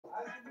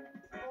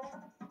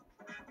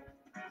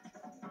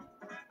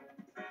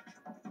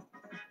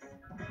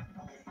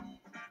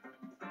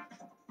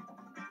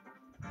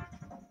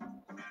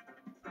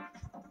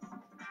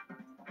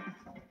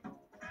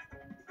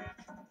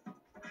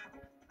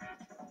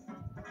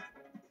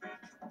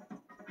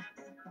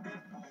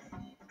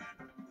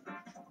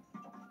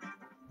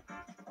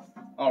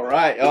All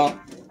right, y'all.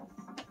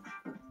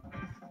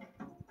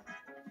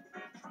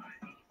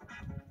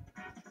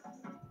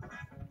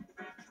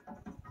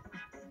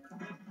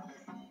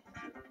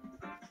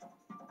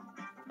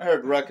 I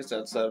heard ruckus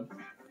outside.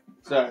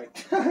 Sorry.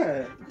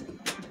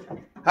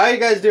 How you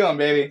guys doing,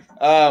 baby?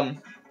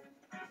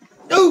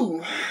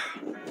 Ooh.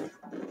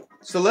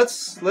 So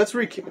let's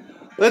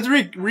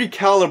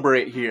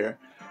recalibrate here.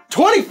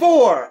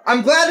 24.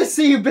 I'm glad to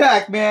see you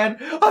back, man.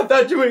 I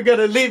thought you were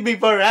gonna leave me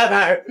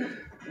forever.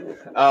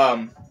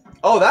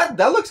 Oh,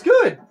 that looks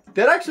good.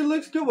 That actually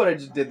looks good. What I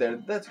just did there.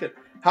 That's good.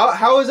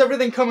 How is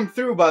everything coming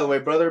through, by the way,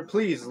 brother?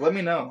 Please let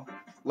me know.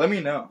 Let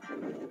me know.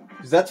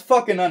 Cause that's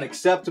fucking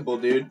unacceptable,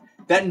 dude.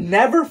 That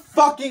never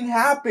fucking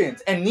happens.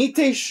 And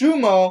Nite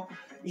Shumo,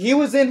 he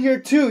was in here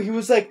too. He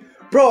was like,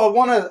 bro,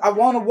 I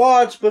wanna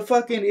watch, but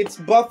fucking it's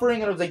buffering.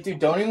 And I was like, dude,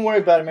 don't even worry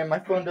about it, man. My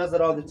phone does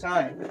that all the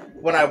time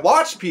when I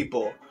watch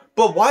people.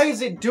 But why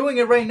is it doing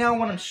it right now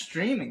when I'm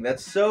streaming?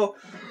 That's so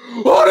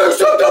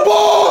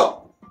unacceptable!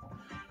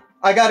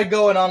 I gotta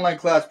go in online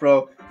class,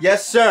 bro.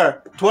 Yes,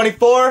 sir.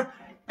 24.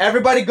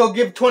 Everybody go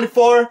give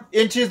 24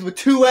 inches with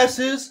 2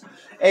 S's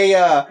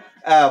a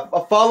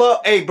follow.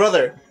 Hey,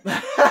 brother.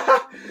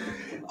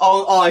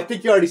 Oh, I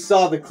think you already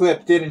saw the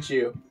clip, didn't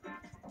you?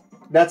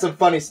 That's some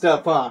funny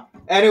stuff, huh?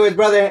 Anyways,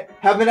 brother,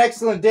 have an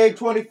excellent day,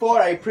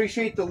 24. I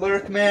appreciate the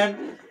lurk,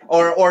 man.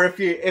 Or if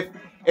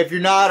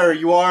you're not, or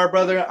you are,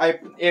 brother,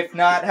 if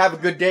not, have a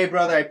good day,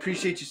 brother. I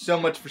appreciate you so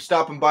much for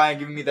stopping by and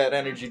giving me that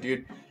energy,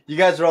 dude. You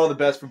guys are all the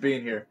best for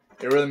being here.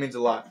 It really means a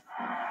lot.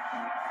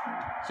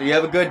 So you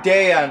have a good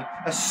day on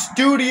a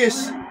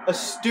studious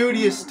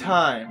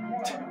time.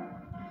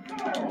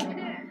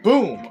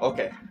 Boom.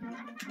 Okay.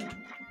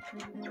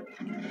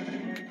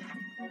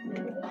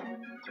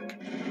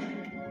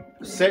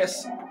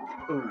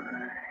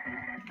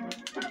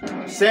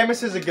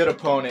 Samus is a good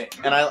opponent,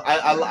 and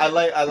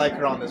I like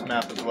her on this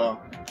map as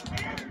well.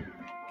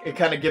 It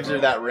kind of gives her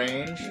that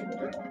range.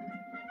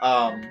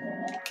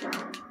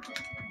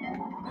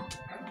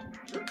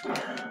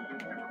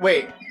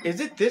 Wait, is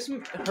it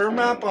her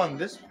map on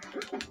this?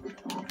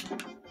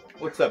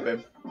 What's up,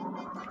 babe?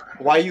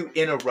 Why are you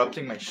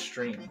interrupting my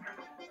stream?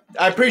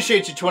 I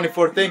appreciate you,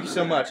 24. Thank you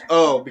so much.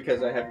 Oh,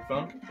 because I have your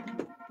phone?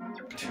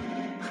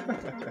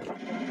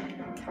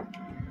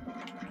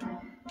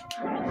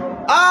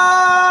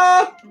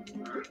 Ah!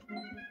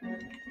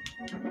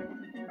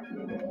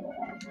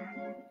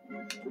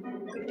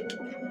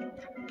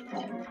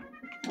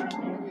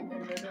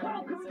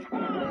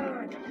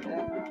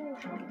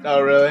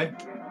 Oh, really?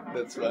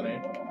 That's funny.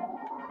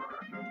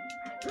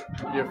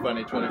 You're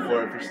funny,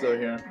 24, if you're still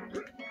here.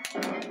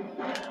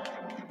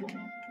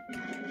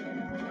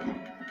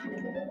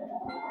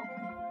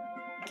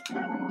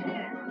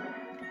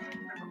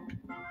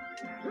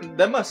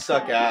 That must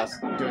suck ass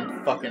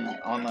doing fucking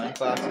online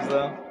classes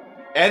though.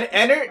 And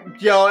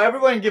yo,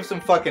 everyone give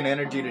some fucking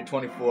energy to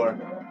 24.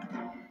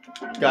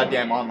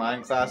 Goddamn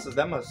online classes.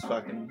 That must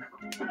fucking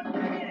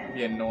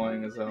be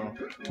annoying as hell.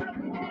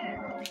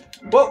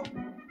 Well,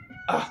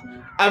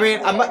 I mean,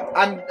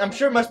 I'm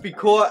sure it must be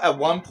cool at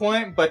one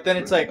point, but then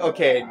it's like,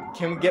 okay,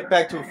 can we get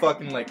back to a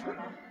fucking like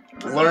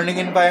learning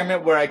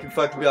environment where I can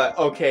fucking be like,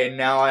 okay,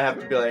 now I have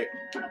to be like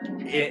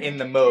in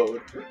the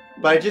mode.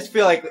 But I just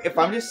feel like if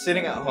I'm just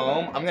sitting at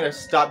home, I'm gonna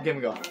stop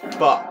giving a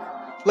fuck.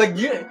 Like,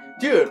 dude,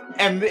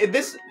 and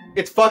it's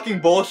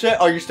fucking bullshit.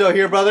 Oh, you're still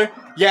here, brother?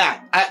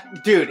 Yeah,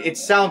 dude, it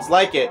sounds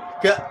like it.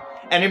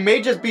 And it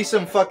may just be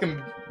some fucking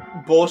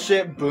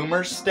bullshit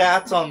boomer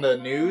stats on the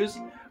news,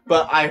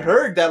 but I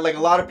heard that like a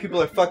lot of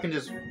people are fucking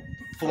just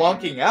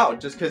flunking out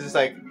just because it's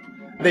like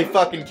they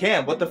fucking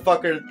can. What the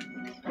fuck are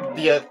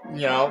the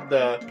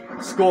the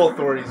school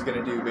authorities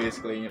gonna do,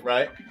 basically,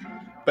 right?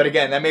 But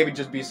again, that maybe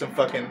just be some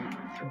fucking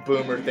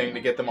boomer thing to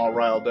get them all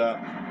riled up.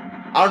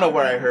 I don't know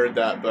where I heard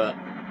that, but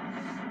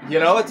you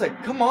know, it's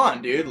like, come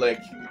on, dude,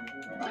 like,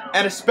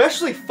 and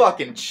especially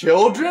fucking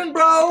children,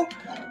 bro.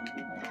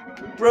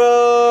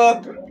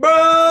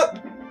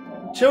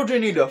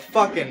 Children need to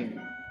fucking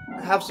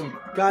have some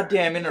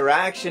goddamn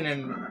interaction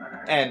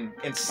and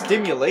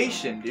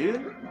stimulation,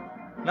 dude.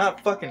 Not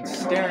fucking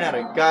staring at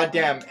a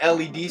goddamn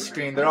LED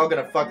screen. They're all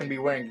gonna fucking be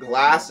wearing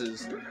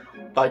glasses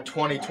by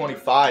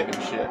 2025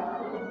 and shit.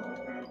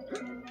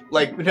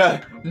 Like,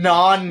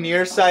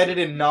 non-nearsighted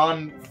and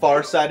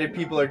non-farsighted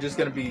people are just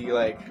gonna be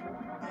like,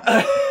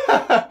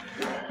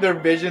 their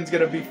vision's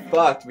gonna be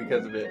fucked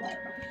because of it.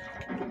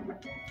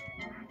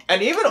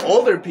 And even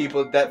older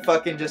people that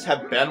fucking just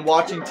have been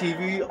watching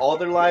TV all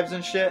their lives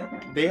and shit,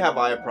 they have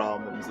eye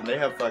problems and they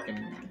have fucking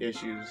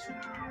issues,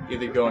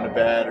 either going to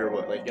bed or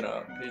what, like, you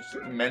know, it's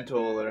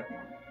mental or.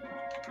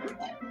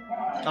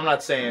 I'm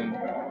not saying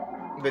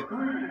that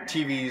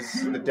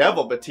TV's the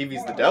devil, but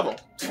TV's the devil.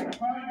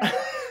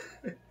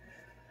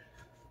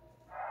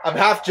 I'm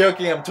half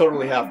joking. I'm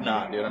totally half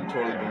not, dude. I'm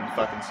totally being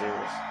fucking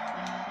serious.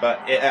 But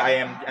I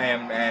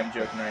am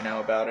joking right now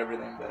about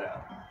everything.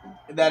 But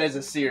that is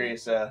a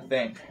serious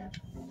thing.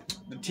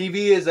 The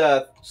TV is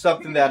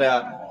something that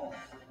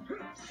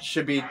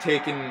should be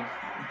taken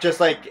just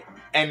like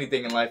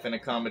anything in life in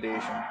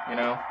accommodation. You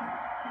know.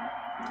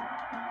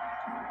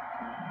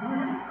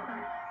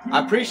 I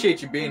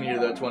appreciate you being here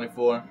though,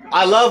 24.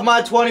 I love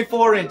my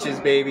 24 inches,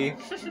 baby.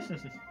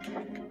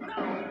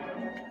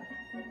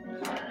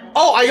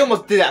 Oh, I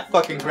almost did that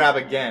fucking grab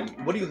again.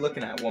 What are you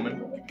looking at,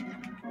 woman?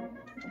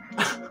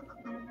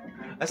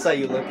 I saw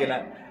you looking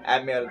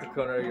at me out of the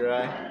corner of your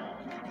eye.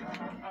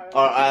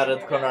 Or out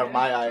of the corner of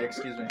my eye,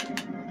 excuse me.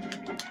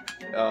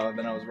 Oh,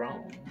 then I was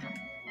wrong.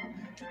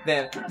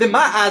 Then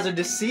my eyes are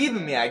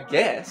deceiving me, I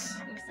guess.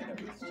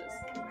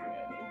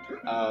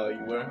 Oh,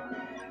 you were?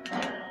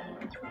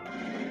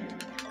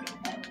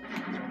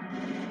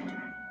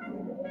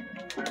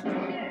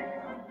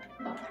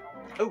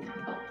 Oh!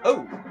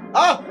 Oh!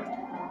 Oh!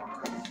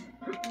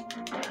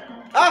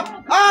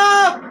 Ah!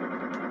 Ah!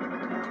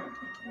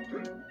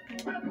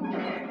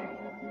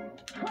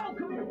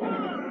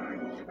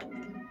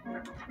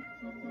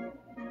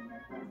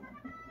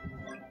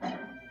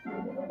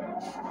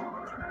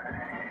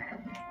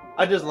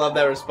 I just love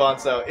that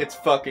response though. It's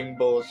fucking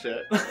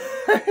bullshit.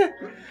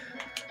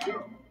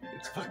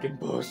 It's fucking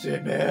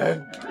bullshit,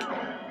 man.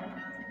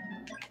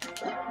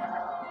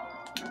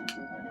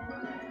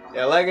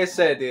 Yeah, like I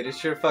said, dude, it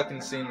sure fucking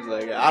seems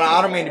like it.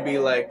 I don't mean to be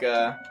like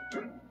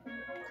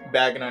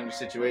bagging on your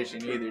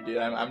situation either, dude.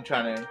 I'm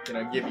trying to, you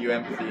know, give you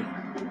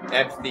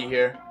empathy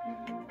here.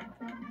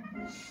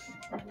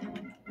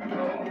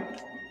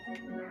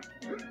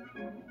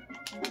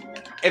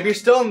 If you're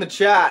still in the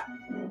chat,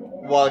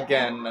 well,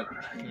 again,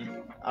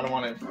 I don't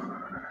want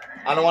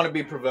to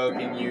be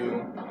provoking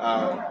you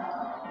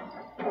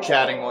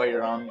chatting while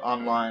you're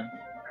online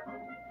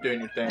doing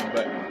your thing,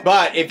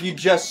 but if you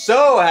just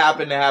so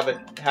happen to have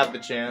the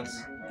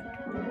chance,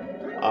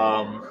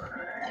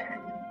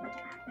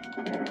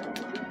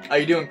 are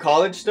you doing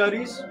college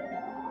studies?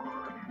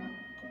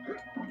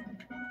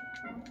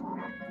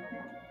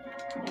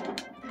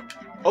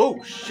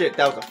 Oh shit,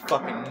 that was a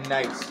fucking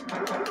nice.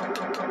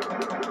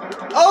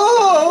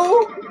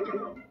 Oh!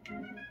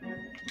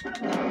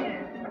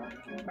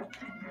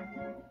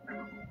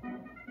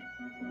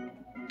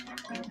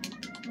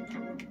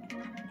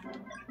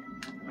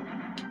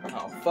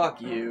 Oh, fuck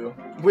you.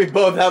 We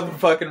both have a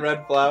fucking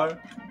red flower.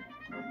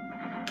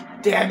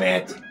 Damn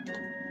it!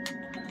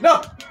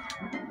 No!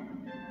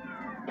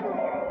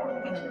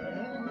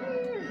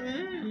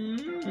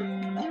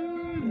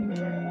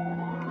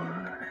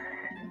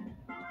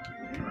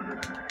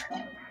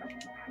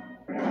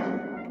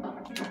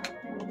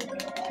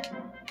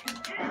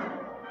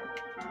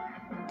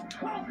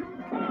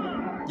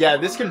 Yeah,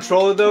 this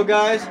controller though,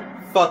 guys,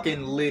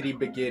 fucking litty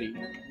bagitty.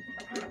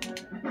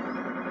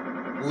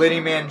 Liddy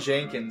Man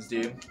Jenkins,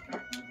 dude.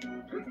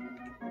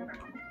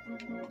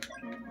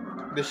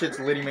 This shit's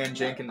Liddy Man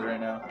Jenkins right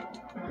now.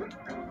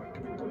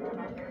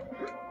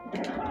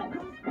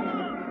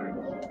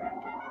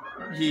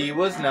 He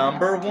was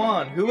number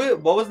one.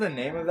 What was the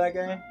name of that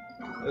guy?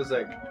 It was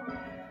like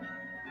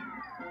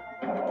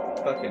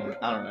fucking,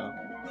 I don't know.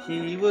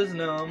 He was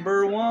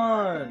number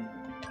one.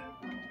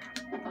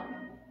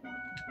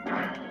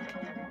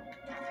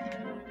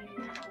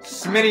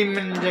 Smitty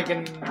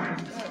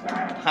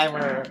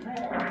Jenkins-heimer.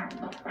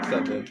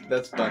 Something.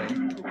 That's funny.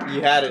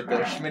 You had it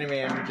though. Schmitty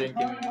Man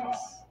Jenkins.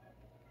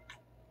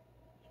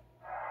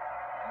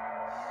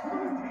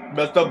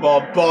 Mr.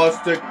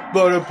 Bombastic.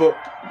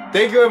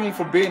 Thank you everyone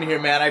for being here,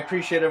 man. I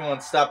appreciate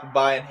everyone stopping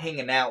by and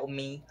hanging out with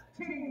me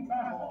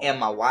and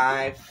my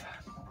wife.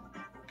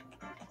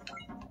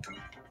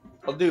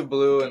 I'll do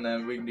blue and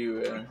then we can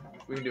do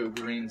a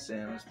green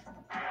Samus.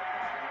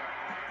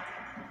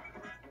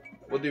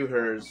 We'll do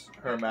her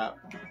map.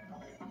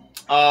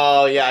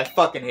 Oh yeah, I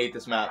fucking hate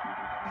this map.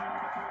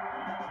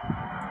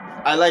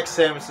 I like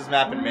Samus's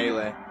map in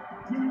Melee.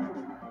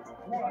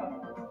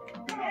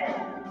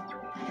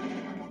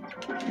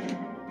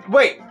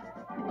 Wait,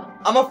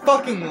 I'm a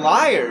fucking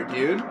liar,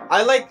 dude.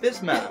 I like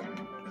this map.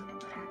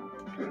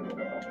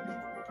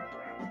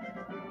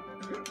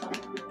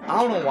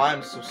 I don't know why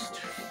I'm so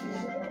stupid.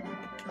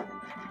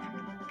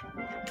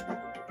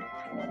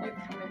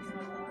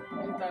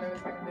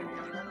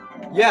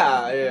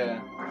 Yeah.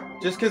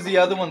 Just because the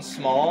other one's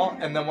small,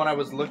 and then when I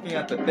was looking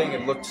at the thing,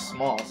 it looked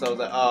small. So I was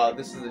like, oh,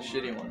 this is a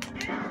shitty one.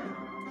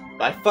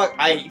 But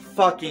I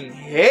fucking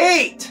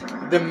hate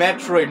the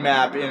Metroid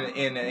map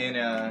in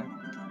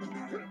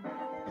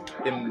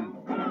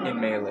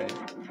Melee.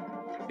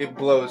 It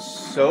blows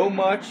so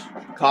much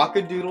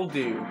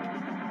cock-a-doodle-doo.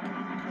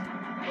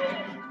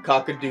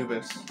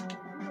 Cock-a-doobus.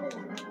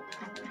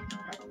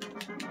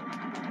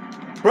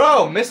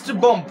 Bro, Mr.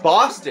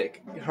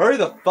 Bombastic, hurry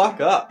the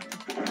fuck up.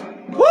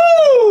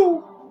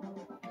 Woo!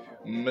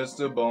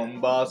 Mr.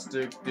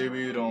 Bombastic,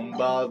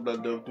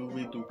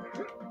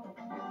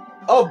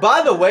 oh,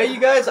 by the way, you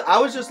guys, I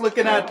was just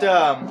looking at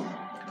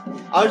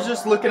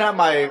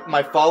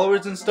my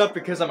followers and stuff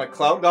because I'm a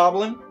clout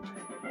goblin,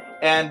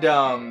 and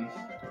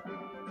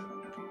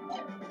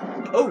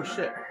oh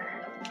shit,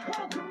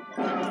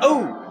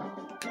 oh,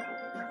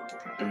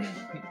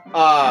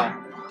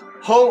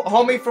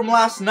 homie from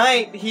last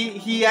night,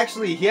 he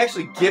actually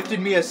gifted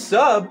me a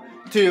sub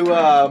to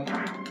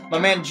my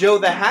man Joe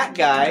the Hat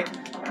Guy.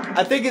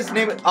 I think his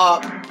name.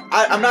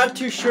 I'm not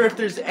too sure if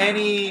there's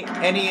any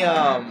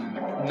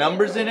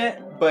numbers in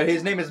it, but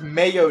his name is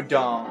Mayo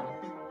Dong.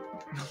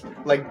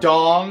 Like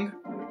dong,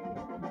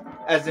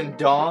 as in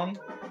dong,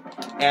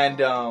 and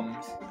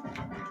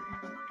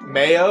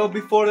mayo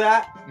before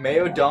that,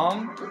 Mayo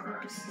Dong.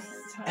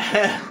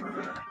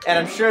 And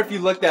I'm sure if you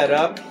look that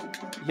up,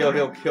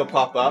 he'll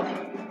pop up.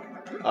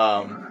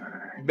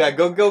 Yeah,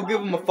 go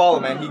give him a follow,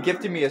 man. He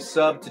gifted me a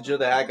sub to Joe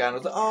the Hat Guy, and I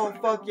was like, oh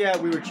fuck yeah.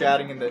 We were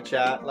chatting in the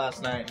chat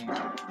last night, and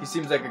he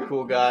seems like a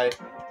cool guy.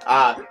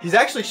 He's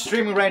actually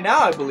streaming right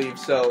now, I believe.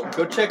 So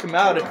go check him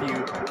out if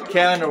you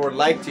can or would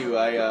like to.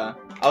 I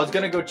was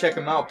gonna go check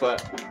him out,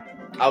 but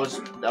I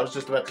was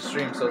just about to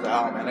stream, so I was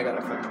like, oh man, I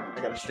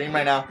gotta stream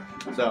right now.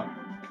 So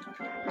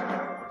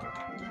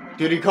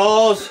duty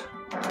calls.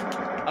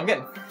 I'm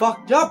getting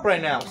fucked up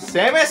right now.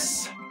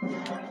 Samus!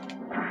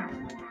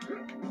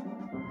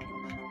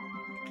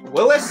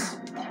 Willis?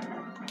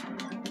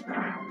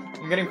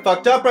 I'm getting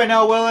fucked up right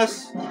now,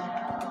 Willis.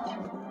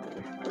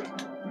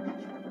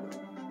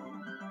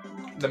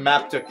 The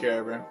map took care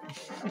of her.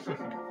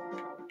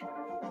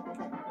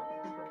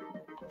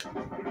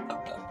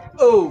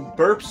 Oh,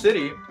 Burp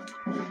City.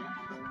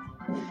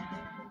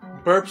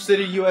 Burp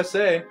City,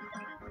 USA.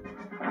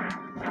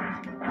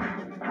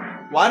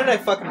 Why did I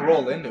fucking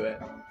roll into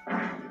it?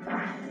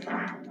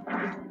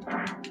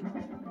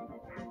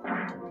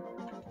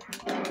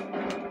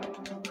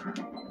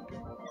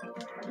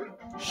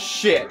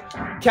 Shit.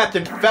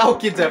 Captain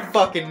Falcon's a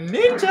fucking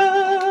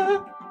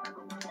ninja!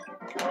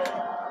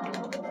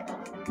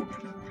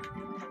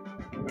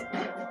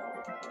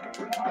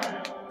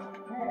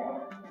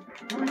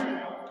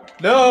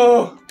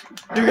 No!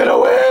 You're gonna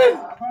win!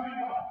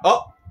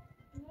 Oh!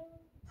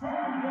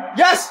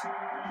 Yes!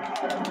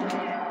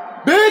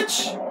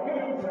 Bitch!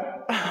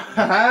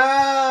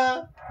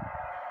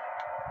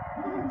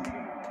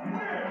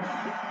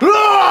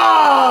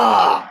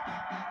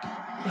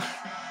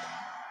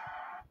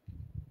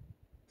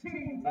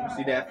 Let me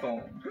see that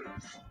phone.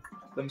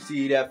 Let me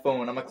see that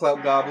phone. I'm a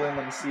clout goblin.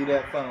 Let me see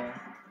that phone.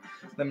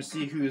 Let me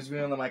see who's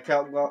real on my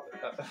clout goblin.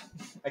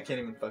 I can't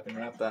even fucking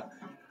rap that.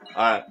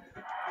 Alright.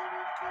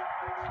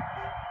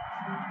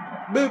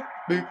 Boop,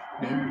 boop,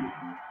 boop.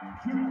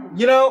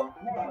 You know,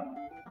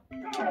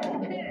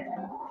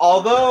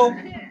 although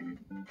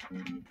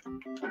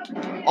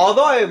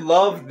I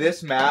love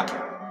this map,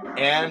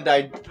 and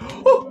I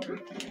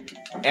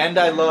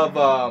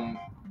love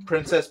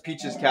Princess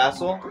Peach's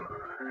Castle,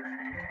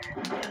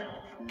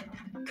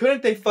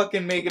 couldn't they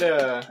fucking make it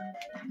a?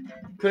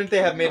 Couldn't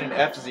they have made an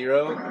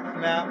F-Zero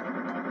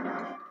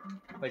map?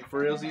 Like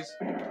for realsies?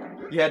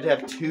 You had to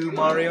have 2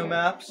 Mario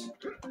maps?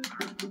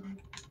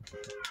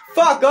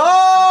 Fuck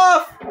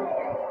off!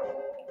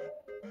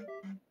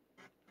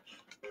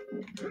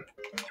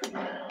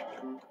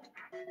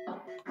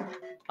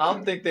 I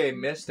don't think they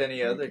missed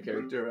any other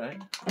character,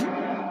 right?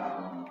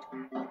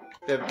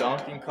 They have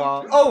Donkey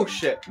Kong. Oh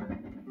shit!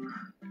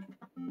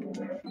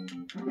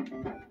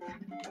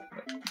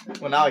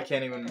 Well, now I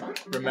can't even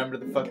remember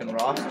the fucking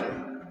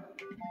roster.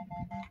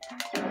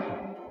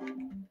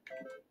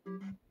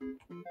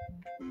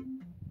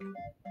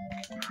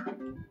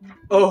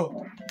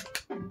 Oh!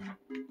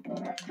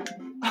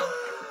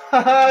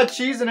 Haha,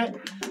 cheesing it.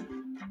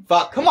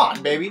 Fuck, come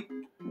on, baby.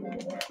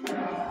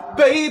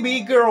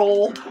 Baby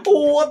girl,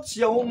 what's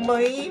your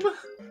name?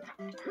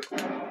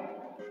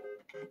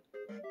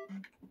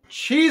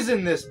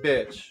 Cheesing this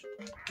bitch.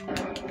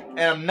 And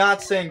I'm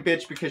not saying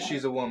bitch because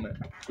she's a woman.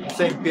 I'm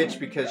saying bitch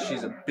because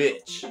she's a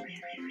bitch.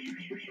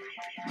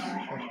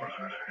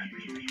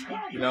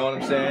 You know what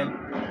I'm saying?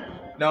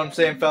 Know what I'm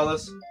saying,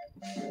 fellas?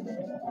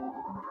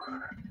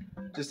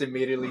 Just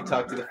immediately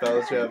talk to the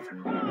fellas who have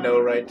no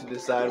right to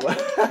decide what.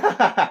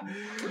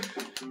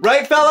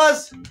 Right,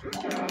 fellas?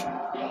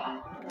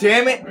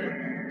 Damn it!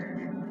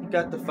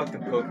 Got the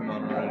fucking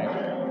Pokemon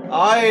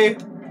already.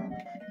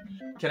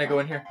 Can I go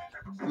in here?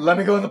 Let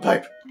me go in the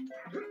pipe.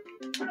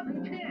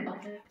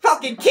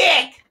 Fucking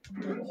kick!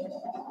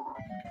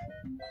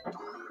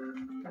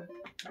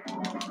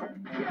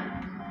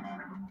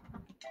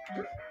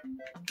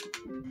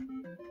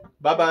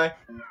 Bye-bye.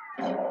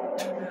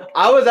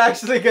 I was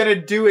actually gonna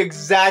do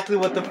exactly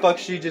what the fuck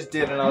she just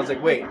did, and I was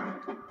like, wait,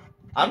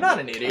 I'm not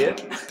an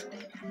idiot.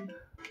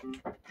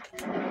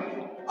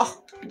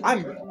 Oh,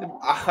 I'm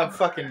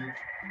fucking...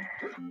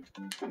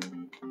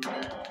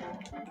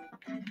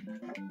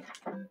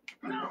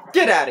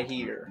 Get out of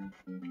here.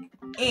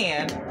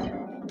 And...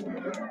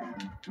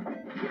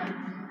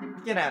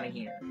 Get out of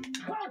here.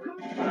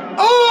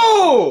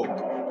 Oh!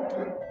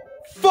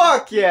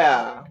 Fuck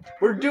yeah!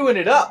 We're doing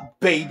it up,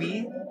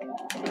 baby!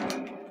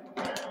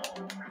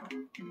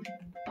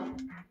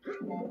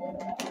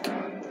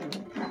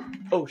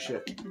 Oh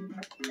shit.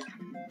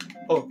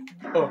 Oh,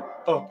 oh,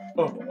 oh,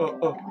 oh, oh,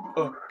 oh,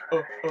 oh,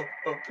 oh, oh,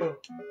 oh, oh.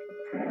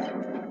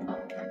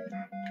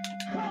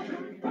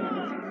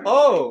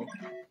 Oh!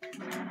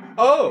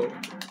 Oh!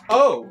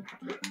 Oh!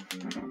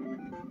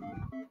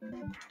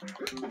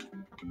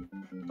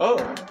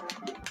 Oh!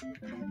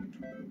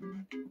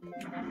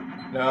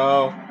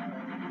 No.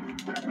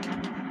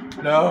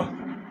 No.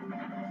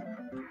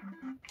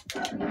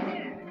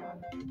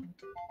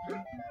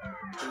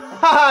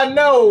 Haha,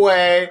 no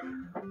way.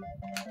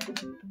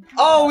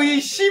 Oh,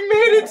 she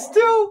made it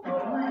still.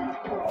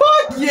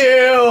 Fuck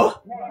you.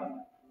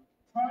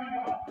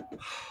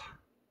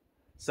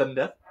 Sudden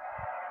death.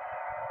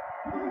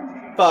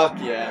 Fuck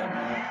yeah,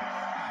 man.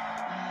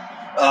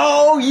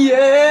 Oh yeah.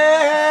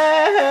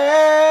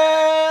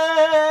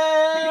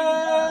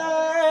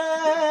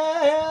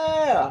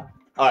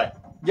 All right.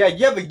 Yeah,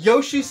 you have a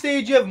Yoshi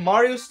stage. You have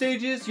Mario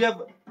stages. You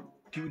have.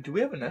 Do we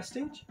have a Ness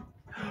stage?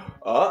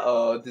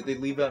 Uh-oh, did they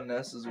leave out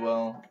Ness as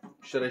well?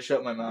 Should I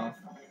shut my mouth?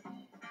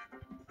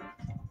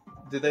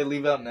 Did they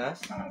leave out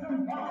Ness?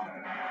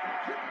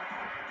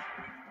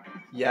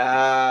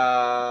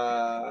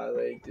 Yeah,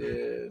 they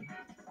did.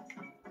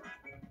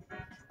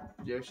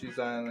 Yoshi's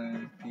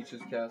Island,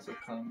 Peach's Castle,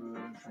 Combo,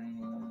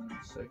 Dreamland,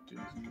 Sector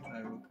Z,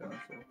 Hyrule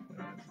Castle,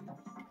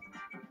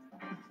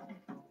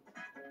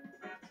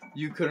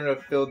 You couldn't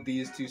have filled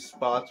these 2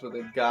 spots with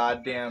a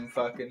goddamn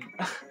fucking...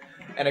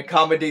 and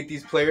accommodate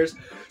these players.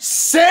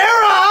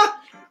 Sarah!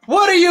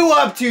 What are you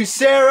up to,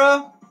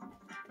 Sarah?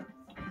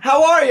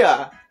 How are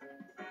ya?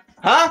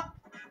 Huh?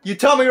 You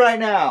tell me right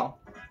now.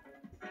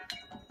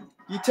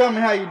 You tell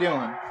me how you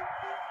doing.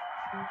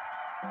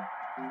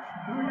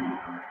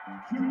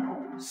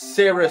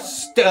 Sarah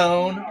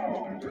Stone.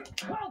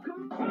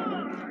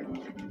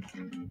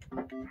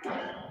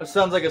 That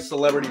sounds like a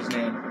celebrity's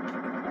name.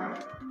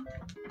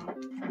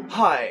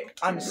 Hi,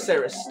 I'm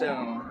Sarah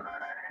Stone.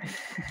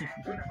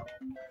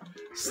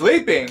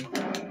 Sleeping?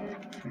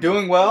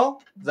 Doing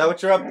well? Is that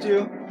what you're up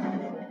to?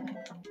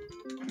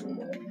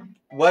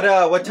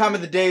 What time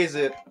of the day is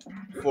it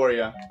for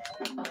you?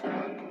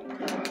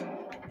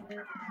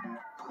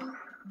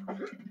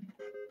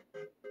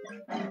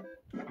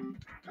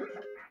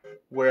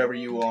 Wherever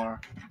you are.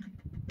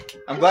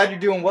 I'm glad you're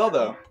doing well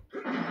though.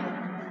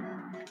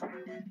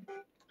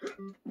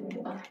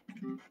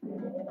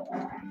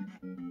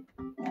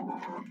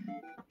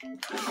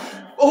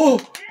 Oh!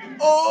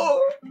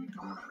 Oh!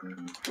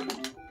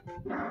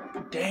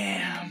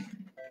 Damn.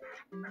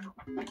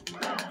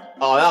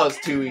 Oh, that was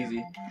too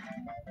easy.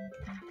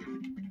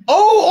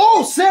 Oh!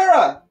 Oh,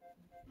 Sarah!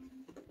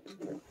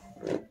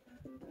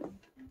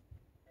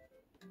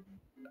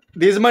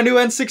 These are my new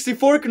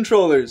N64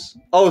 controllers.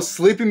 Oh,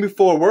 sleeping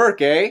before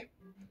work, eh?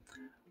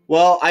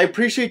 Well, I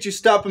appreciate you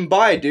stopping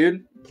by,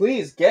 dude.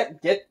 Please get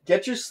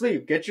your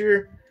sleep. Get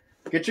your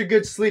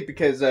good sleep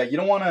because you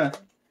don't want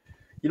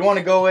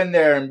to go in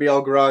there and be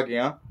all groggy,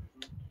 huh?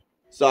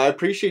 So I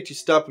appreciate you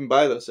stopping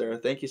by though, Sarah.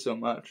 Thank you so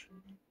much.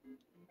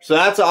 So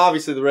that's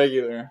obviously the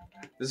regular.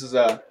 This is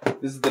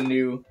the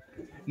new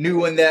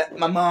one that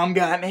my mom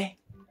got me.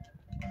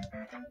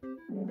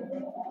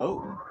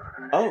 Oh.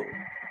 Oh.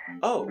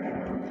 Oh.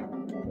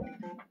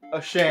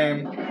 A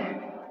shame.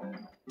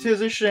 'Tis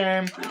a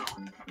shame.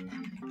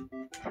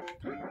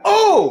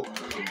 Oh!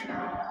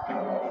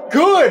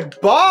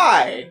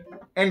 Goodbye!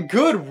 And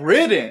good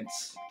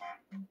riddance.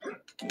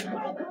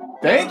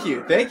 Thank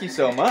you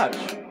so much.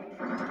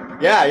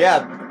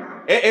 Yeah.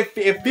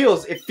 It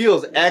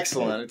feels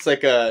excellent. It's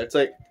like a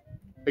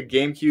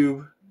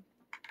GameCube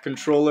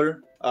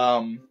controller.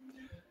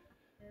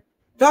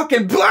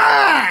 Falcon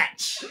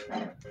Blanche!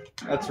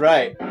 That's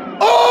right.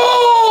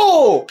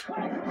 Oh!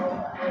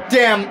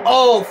 Damn,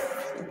 oh!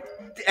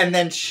 And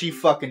then she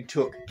fucking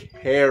took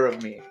care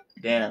of me.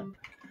 Damn.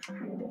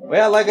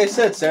 Well, like I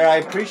said, Sarah, I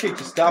appreciate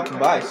you stopping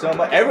by so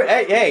much.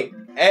 Hey,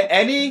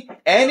 any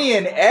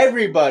and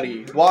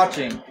everybody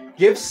watching,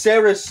 give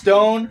Sarah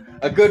Stone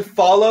a good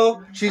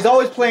follow. She's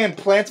always playing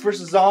Plants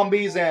vs.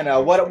 Zombies and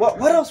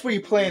what else were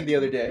you playing the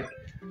other day?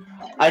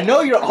 I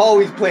know you're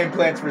always playing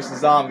Plants vs.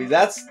 Zombies.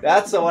 That's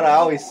what I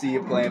always see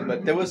you playing.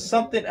 But there was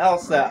something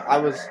else that I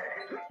was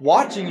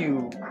watching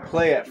you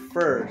play at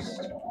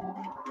first.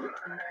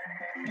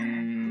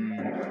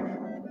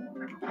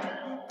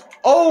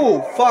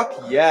 Oh,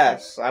 fuck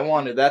yes. I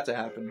wanted that to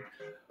happen.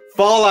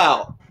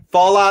 Fallout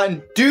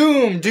and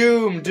Doom.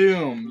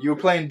 You were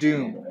playing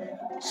Doom.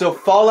 So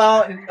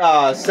Fallout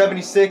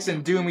 76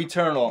 and Doom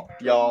Eternal,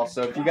 y'all.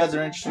 So if you guys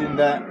are interested in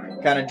that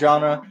kind of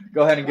genre,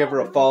 go ahead and give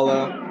her a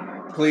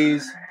follow,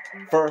 please.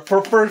 For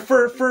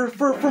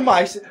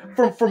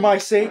my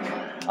sake.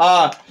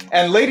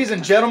 And ladies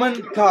and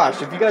gentlemen, gosh,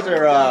 if you guys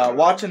are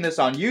watching this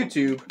on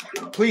YouTube,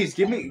 please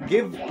give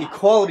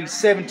Equality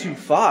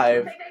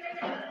 725.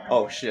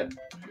 Oh shit.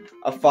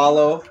 A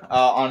follow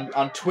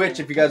on Twitch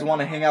if you guys want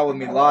to hang out with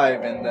me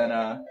live, and then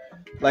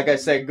like I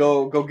said,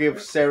 go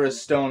give Sarah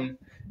Stone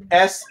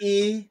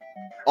SERAS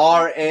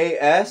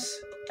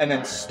and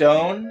then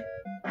Stone.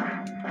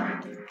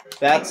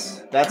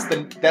 That's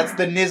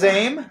the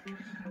nizame.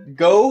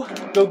 Go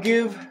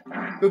give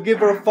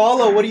her a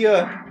follow. What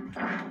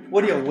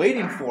are you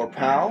waiting for,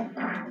 pal?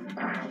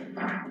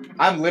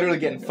 I'm literally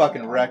getting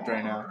fucking wrecked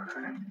right now.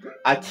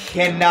 I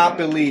cannot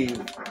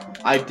believe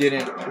I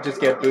didn't just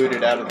get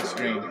booted out of the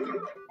stream.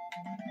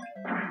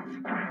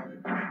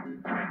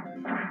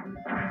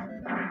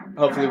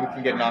 Hopefully we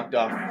can get knocked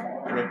off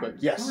real quick.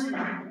 Yes.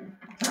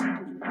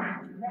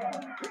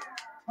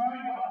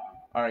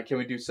 Alright, can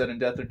we do sudden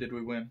death or did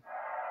we win?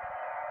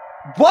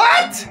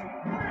 What?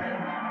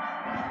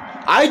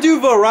 I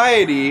do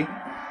variety,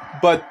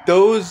 but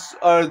those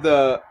are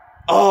the.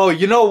 Oh,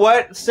 you know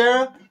what,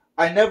 Sarah?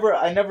 I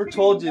never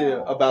told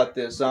you about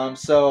this.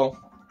 So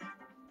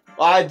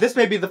this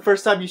may be the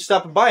first time you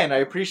stopping by, and I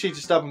appreciate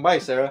you stopping by,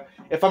 Sarah.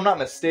 If I'm not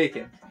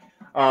mistaken,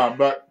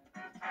 but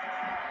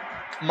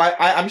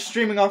I'm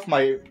streaming off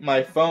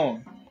my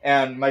phone,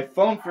 and my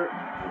phone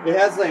it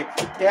has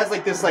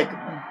like this like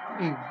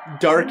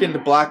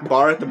darkened black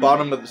bar at the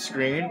bottom of the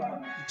screen,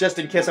 just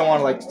in case I want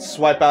to like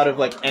swipe out of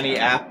like any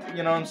app.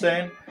 You know what I'm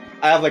saying?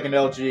 I have like an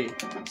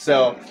LG,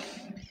 so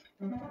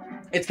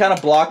it's kind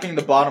of blocking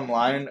the bottom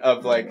line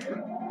of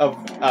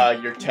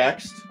your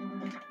text.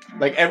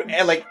 Like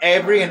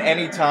every and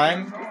any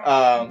time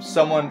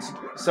someone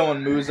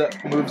moves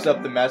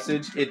up the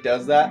message, it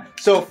does that.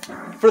 So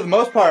for the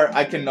most part,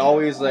 I can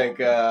always like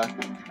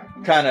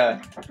kind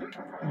of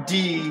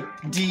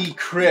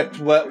decrypt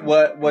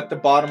what the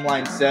bottom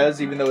line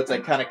says, even though it's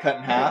like kind of cut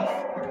in half.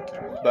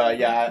 But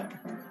yeah,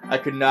 I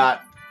could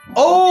not.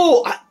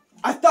 Oh,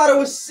 I thought it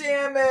was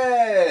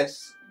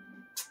Samus.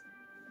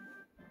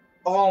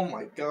 Oh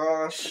my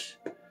gosh.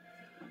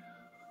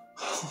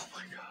 Oh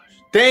my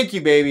gosh. Thank you,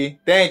 baby.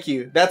 Thank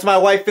you. That's my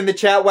wife in the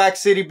chat,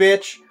 Wax City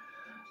bitch.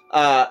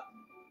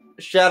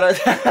 Shout out.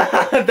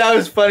 That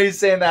was funny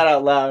saying that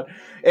out loud.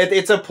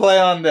 It's a play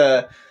on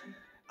the.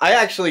 I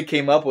actually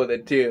came up with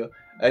it too.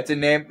 It's a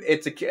name.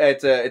 It's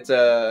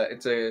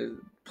a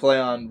play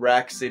on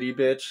Rack City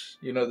bitch.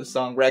 You know the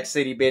song Rack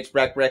City bitch,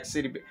 Rack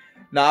City bitch.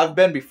 Nah, I've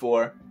been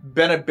before.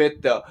 Been a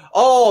bit though.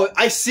 Oh,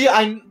 I see.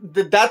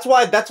 That's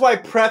why I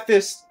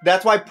prefaced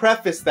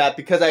that,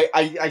 because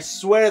I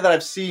swear that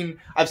I've seen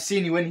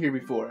you in here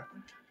before.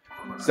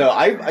 So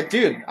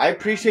dude, I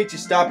appreciate you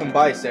stopping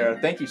by, Sarah.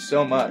 Thank you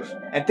so much,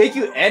 and thank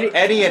you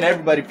Eddie and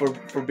everybody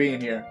for being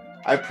here.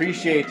 I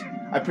appreciate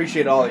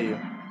all of you.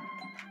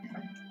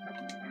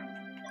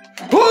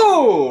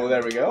 Whoa!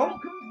 There we go.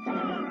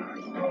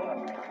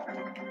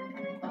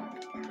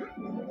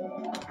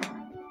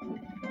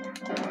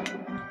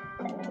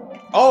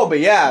 Oh, but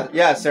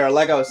yeah, Sarah.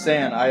 Like I was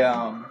saying,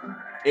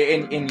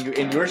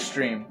 in your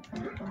stream,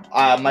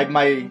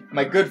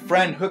 my good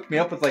friend hooked me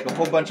up with like a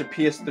whole bunch of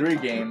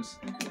PS3 games.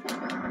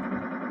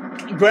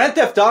 Grand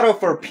Theft Auto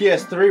for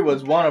PS3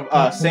 was one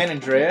of San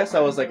Andreas. I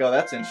was like, oh,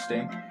 that's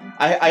interesting.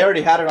 I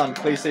already had it on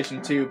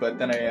PlayStation 2, but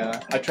then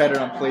I tried it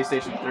on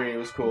PlayStation 3. It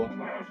was cool.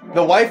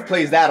 The wife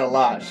plays that a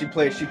lot. She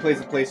plays the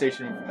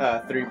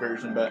PlayStation 3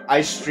 version, but I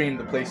streamed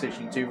the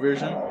PlayStation 2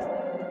 version.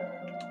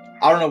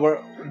 I don't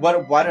know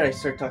why did I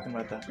start talking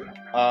about that?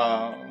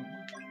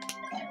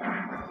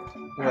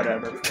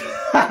 Whatever.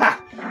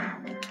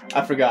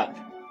 I forgot.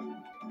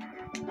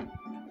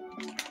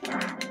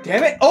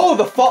 Damn it! Oh,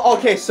 the fall.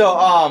 Okay, so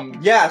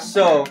yeah,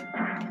 so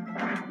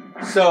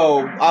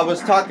I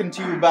was talking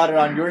to you about it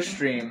on your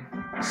stream,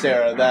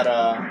 Sarah, that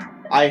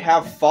I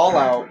have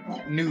Fallout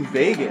New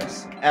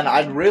Vegas, and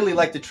I'd really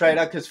like to try it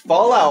out, because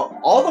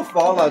all the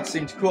Fallout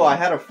seemed cool. I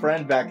had a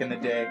friend back in the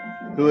day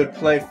who would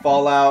play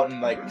Fallout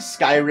and like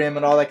Skyrim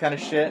and all that kind of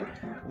shit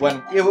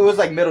when it was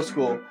like middle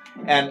school,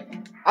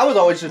 and I was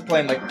always just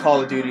playing like Call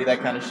of Duty,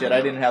 that kind of shit.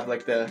 I didn't have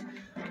like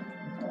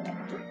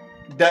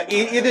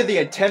either the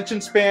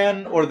attention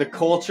span or the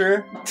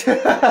culture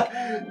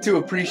to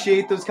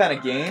appreciate those kind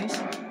of games.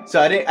 So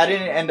I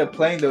didn't end up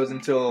playing those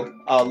until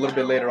a little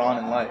bit later on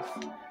in life.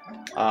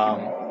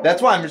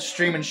 That's why I'm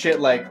streaming shit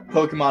like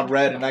Pokemon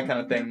Red and that kind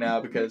of thing now,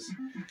 because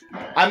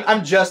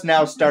I'm just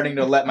now starting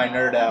to let my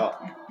nerd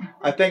out.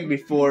 I think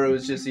before it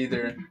was just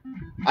either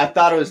I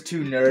thought it was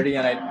too nerdy,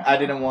 and I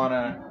didn't want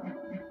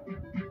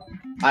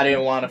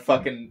to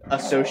fucking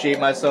associate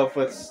myself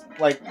with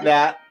like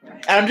that.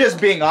 And I'm just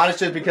being honest,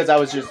 just because I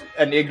was just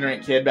an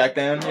ignorant kid back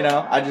then, you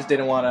know? I just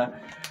didn't want to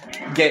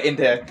get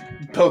into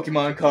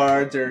Pokemon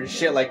cards or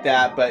shit like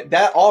that. But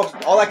that all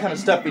that kind of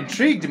stuff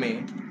intrigued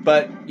me.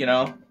 But, you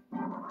know,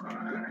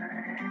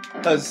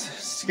 I was a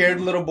scared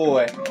little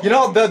boy. You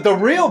know, the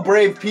real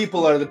brave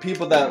people are the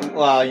people that,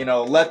 you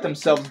know, let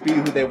themselves be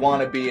who they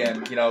want to be,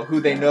 and, you know, who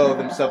they know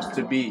themselves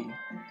to be.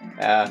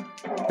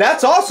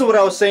 That's also what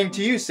I was saying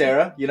to you,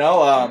 Sarah. You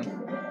know,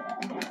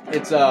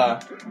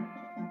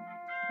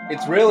 it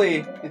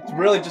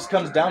really just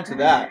comes down to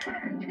that,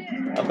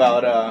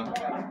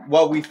 about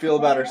what we feel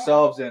about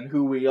ourselves and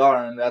who we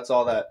are, and that's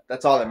all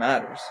that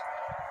matters.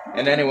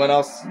 And anyone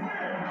else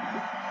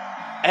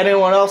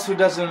who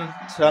doesn't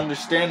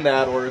understand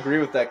that or agree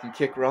with that can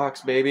kick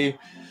rocks, baby.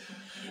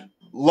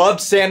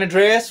 Loved San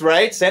Andreas,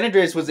 right? San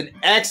Andreas was an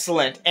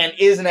excellent and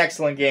is an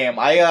excellent game.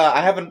 I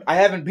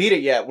haven't beat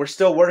it yet. We're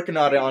still working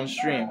on it on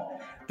stream.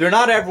 They're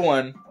not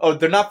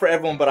for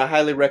everyone, but I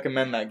highly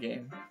recommend that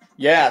game.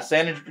 Yeah,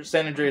 San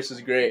Andreas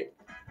is great.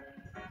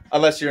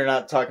 Unless you're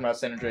not talking about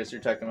San Andreas,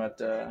 you're talking about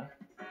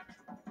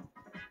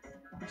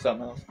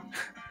something else.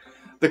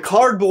 The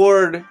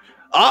cardboard.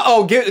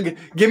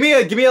 Give me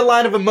a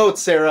line of emotes,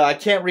 Sarah. I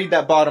can't read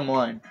that bottom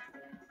line.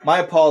 My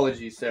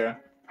apologies, Sarah.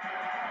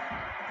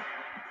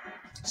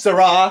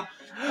 Sarah!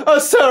 Oh,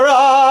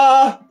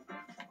 Sarah!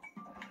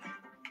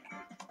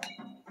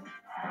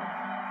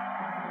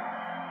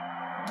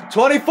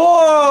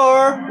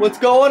 '24! What's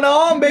going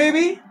on,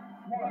 baby?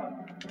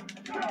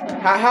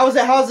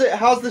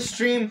 How's the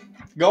stream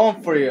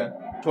going for you?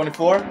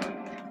 24?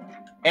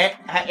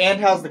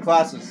 And how's the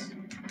classes?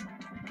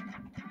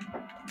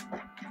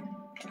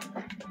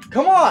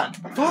 Come on!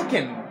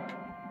 Fucking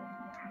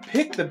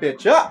pick the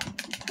bitch up!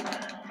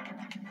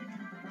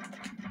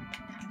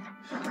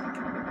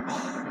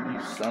 Oh,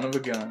 you son of a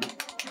gun.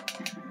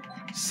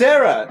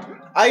 Sarah,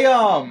 I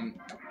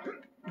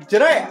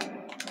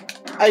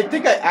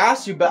think I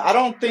asked you, but I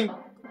don't think,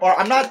 or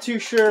I'm not too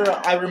sure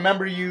I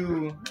remember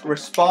you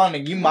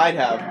responding. You might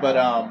have, but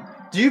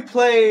do you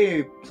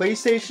play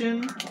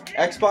PlayStation,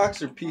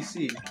 Xbox, or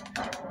PC?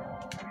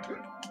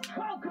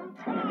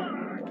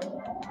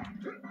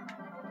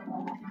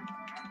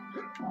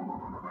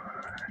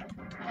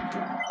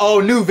 Oh,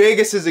 New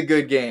Vegas is a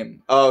good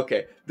game. Oh,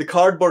 okay. The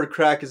cardboard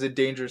crack is a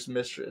dangerous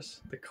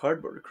mistress. The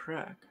cardboard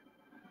crack.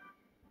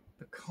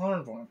 The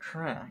cardboard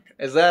crack.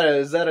 Is that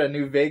a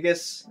New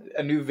Vegas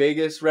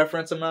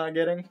reference I'm not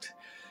getting?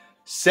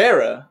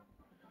 Sarah,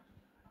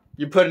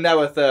 you're putting that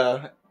with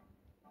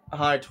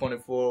Hi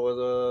 24 was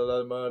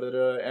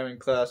I'm in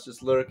class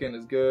just lurking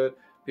is good.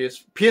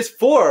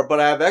 PS4,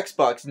 but I have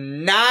Xbox.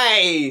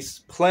 Nice.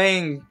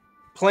 Playing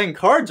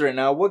cards right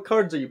now. What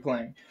cards are you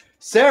playing?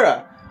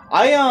 Sarah,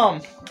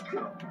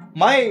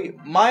 my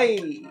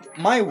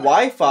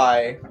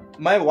Wi-Fi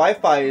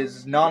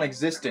is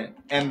non-existent,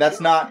 and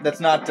that's not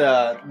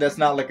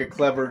like a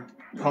clever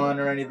pun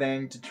or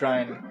anything to try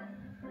and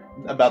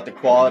about the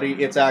quality.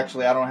 It's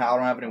actually I don't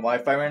have any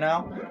Wi-Fi right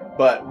now,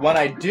 but when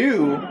I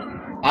do,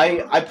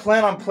 I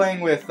plan on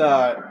playing with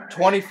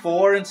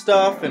 24 and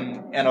stuff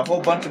and a whole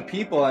bunch of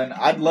people, and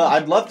I'd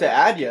love to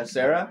add you,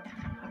 Sarah.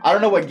 I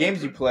don't know what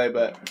games you play,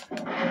 but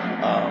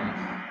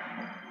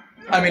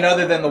I mean,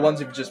 other than the ones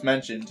you've just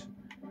mentioned.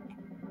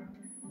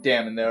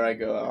 Damn, and there I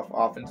go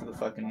off into the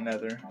fucking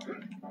nether.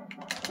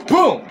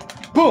 Boom!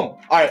 Boom!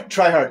 Alright,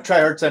 try hard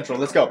central.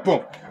 Let's go.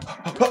 Boom!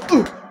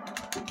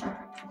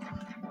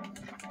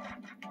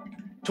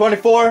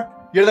 24,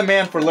 you're the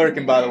man for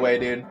lurking, by the way,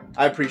 dude.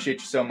 I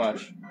appreciate you so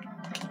much.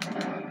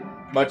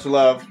 Much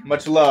love.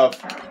 Much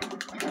love.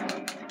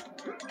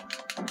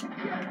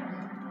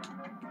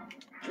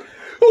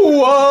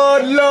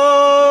 One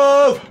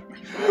love!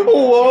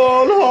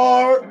 One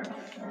heart!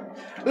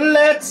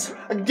 Let's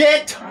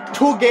get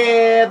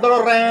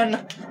together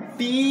and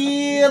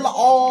feel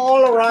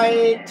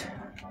alright.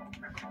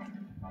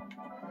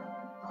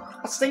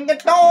 I sing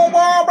it, don't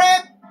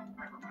worry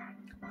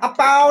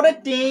about a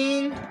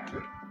thing.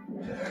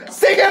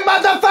 Sing it,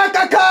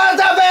 motherfucker, cause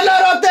every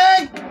little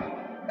thing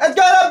is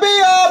gonna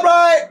be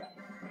alright.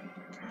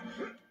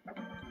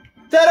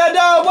 That I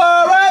don't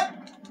worry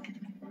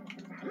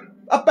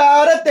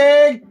about a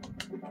thing.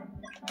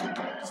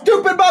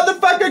 Stupid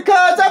motherfucker,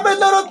 cause every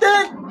little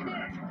thing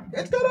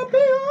it's gonna be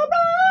alright,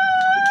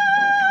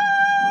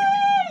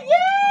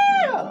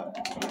 yeah!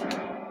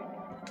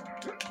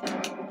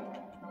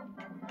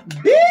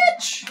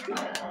 Bitch!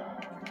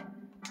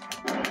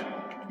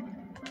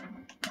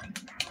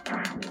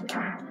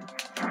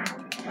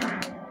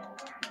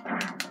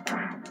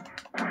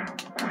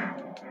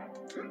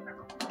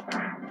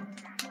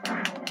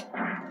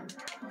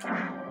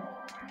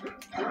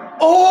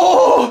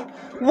 Oh!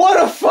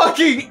 What a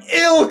fucking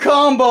ill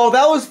combo!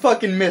 That was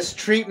fucking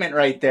mistreatment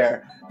right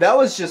there. That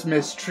was just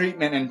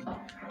mistreatment and...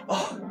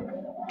 Oh.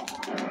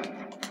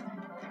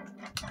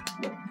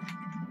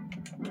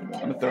 I'm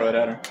gonna throw it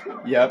at her.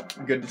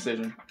 Yep, good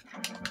decision.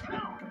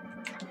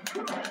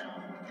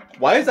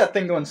 Why is that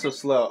thing going so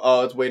slow?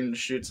 Oh, it's waiting to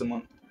shoot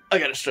someone. I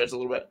gotta stretch a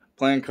little bit.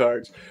 Playing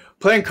cards.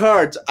 Playing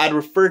cards, I'd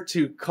refer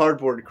to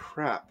cardboard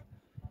crap.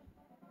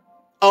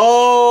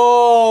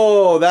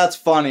 Oh, that's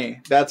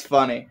funny. That's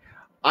funny.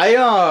 I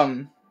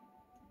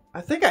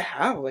think I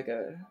have like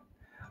a...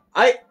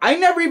 I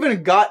never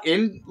even got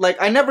in,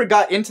 like, I never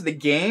got into the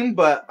game,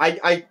 but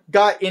I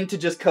got into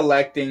just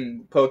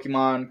collecting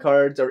Pokemon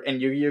cards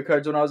and Yu-Gi-Oh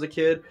cards when I was a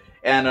kid.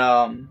 And,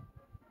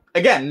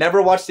 again,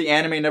 never watched the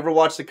anime, never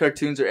watched the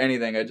cartoons or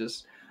anything.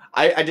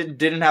 I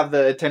didn't have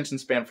the attention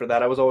span for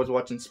that. I was always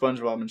watching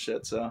SpongeBob and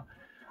shit, so.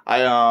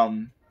 I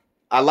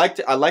liked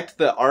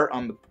the art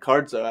on the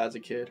cards, though, as a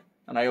kid.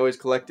 And I always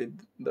collected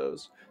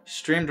those.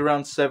 Streamed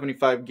around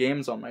 75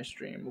 games on my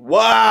stream.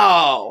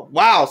 Wow!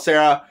 Wow,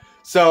 Sarah!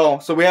 So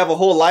we have a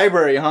whole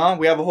library, huh?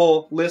 We have a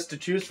whole list to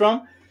choose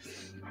from.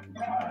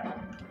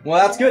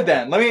 Well, that's good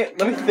then. Let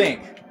me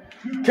think.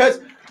 Cause,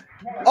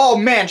 oh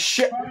man,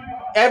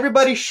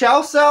 everybody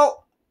shouts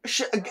out.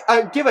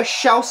 Give a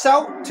shout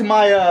out to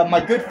my my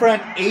good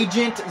friend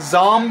Agent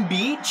Zom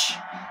Beach.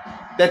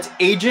 That's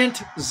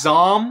Agent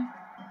Zom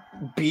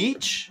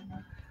Beach.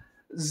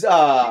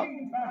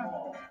 001,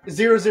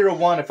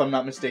 if I'm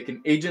not mistaken.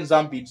 Agent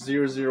Zom Beach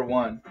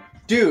 001.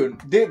 Dude,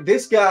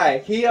 this guy,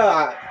 he's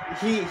a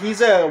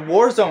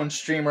Warzone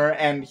streamer,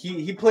 and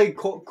he played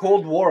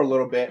Cold War a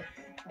little bit,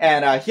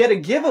 and he had a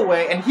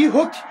giveaway, and he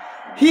hooked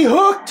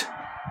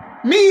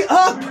me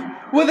up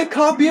with a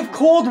copy of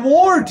Cold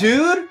War,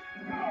 dude.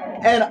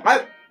 And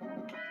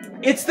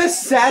it's the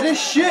saddest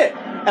shit.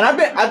 And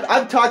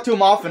I've talked to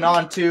him off and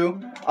on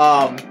too.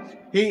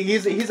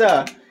 He's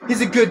a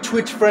good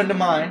Twitch friend of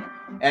mine,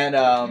 and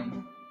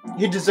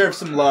he deserves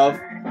some love.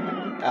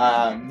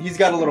 He's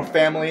got a little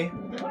family,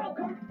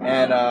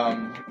 and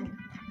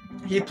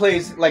he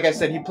plays, like I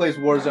said, he plays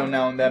Warzone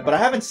now and then, but I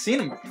haven't seen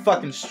him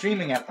fucking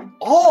streaming at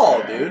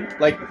all, dude.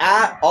 Like,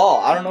 at all.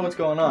 I don't know what's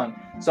going on.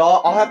 So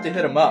I'll have to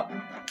hit him up.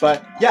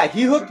 But, yeah,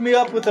 he hooked me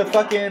up with a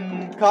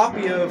fucking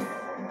copy of,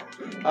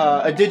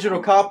 a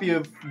digital copy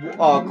of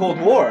Cold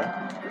War.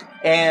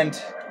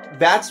 And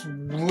that's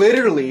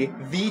literally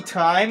the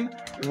time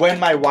when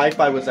my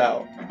Wi-Fi was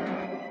out.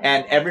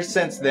 And ever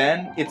since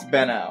then, it's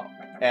been out.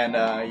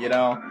 And, you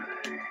know,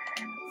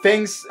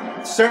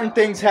 certain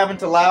things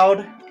haven't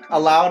allowed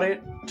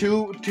it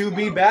to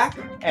be back,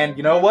 and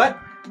you know what,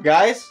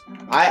 guys,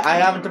 I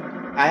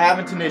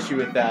haven't an issue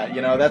with that.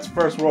 You know, that's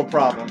first world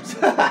problems.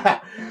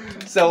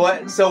 so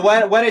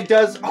when it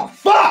does, oh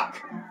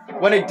fuck,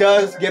 when it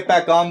does get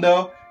back on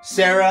though,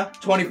 Sarah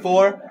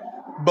 24,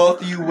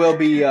 both of you will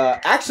be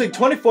actually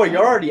 24.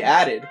 You're already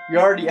added.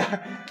 You're already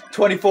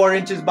 24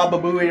 inches Baba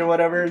Booey or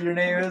whatever your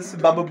name is,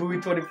 Baba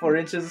Booey 24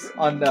 inches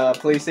on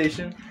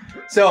PlayStation.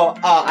 So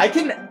I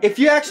can, if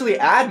you actually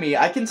add me,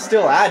 I can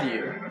still add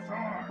you.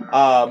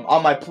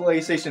 On my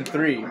PlayStation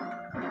 3,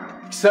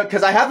 so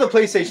because I have the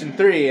PlayStation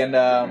 3, and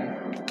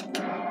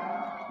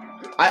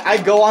I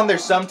go on there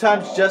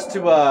sometimes just to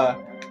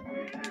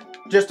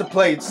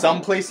play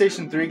some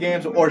PlayStation 3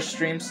 games or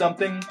stream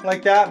something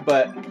like that,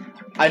 but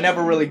I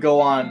never really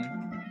go on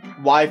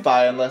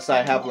Wi-Fi unless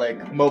I have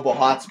like mobile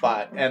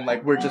hotspot and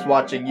like we're just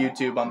watching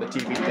YouTube on the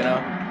TV, you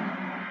know.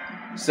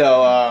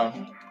 So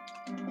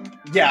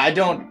yeah, I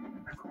don't.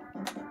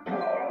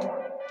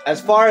 As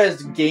far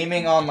as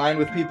gaming online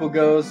with people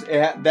goes,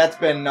 that's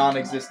been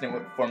non-existent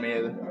for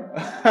me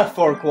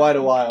for quite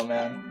a while,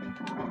 man.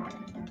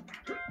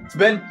 It's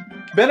been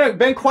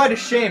quite a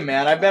shame,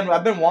 man. I've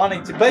been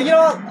wanting to, but you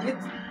know,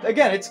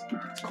 it's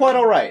quite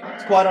all right.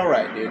 It's quite all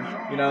right, dude.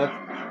 You know,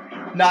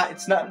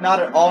 it's not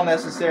at all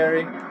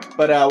necessary.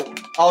 But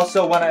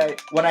also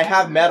when I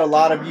have met a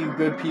lot of you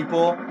good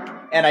people,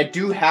 and I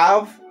do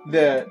have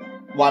the.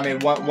 Well, I mean,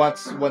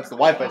 once the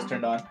Wi-Fi's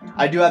turned on,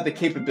 I do have the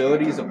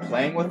capabilities of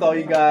playing with all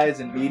you guys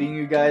and meeting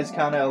you guys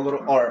kind of a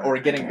little, or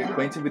getting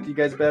acquainted with you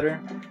guys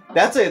better.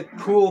 That's a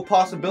cool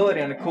possibility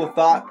and a cool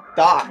thought,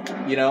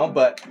 you know,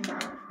 but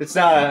it's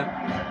not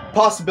a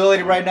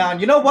possibility right now. And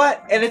you know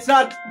what? And it's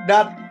not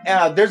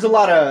there's a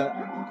lot of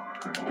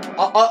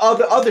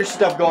other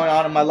stuff going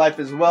on in my life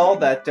as well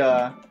that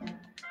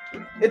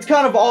it's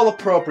kind of all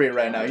appropriate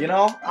right now, you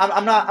know?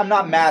 I'm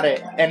not mad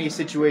at any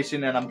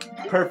situation, and I'm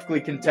perfectly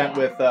content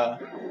with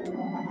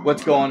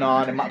what's going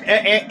on and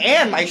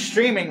my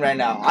streaming right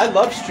now. I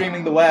love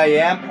streaming the way I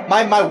am.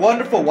 My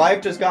wonderful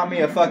wife just got me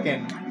a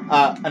fucking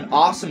an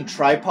awesome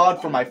tripod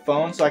for my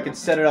phone so I can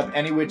set it up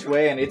any which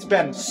way, and it's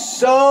been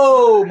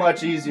so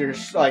much easier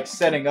like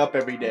setting up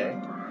every day.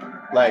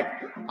 Like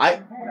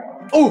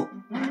oh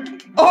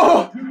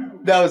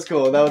that was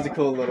cool. That was a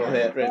cool little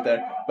hit right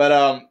there.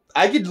 But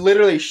I could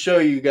literally show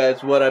you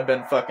guys what I've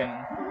been working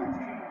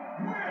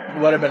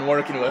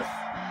with.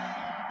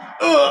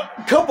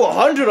 Couple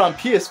hundred on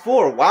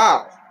PS4.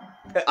 Wow.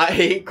 I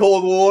hate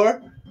Cold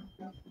War.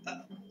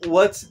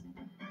 What's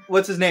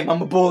his name? I'm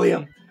gonna bully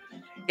him.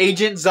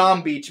 Agent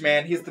Zombeach,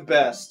 man. He's the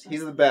best.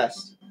 He's the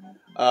best.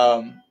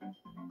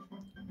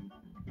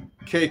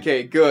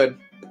 KK, good.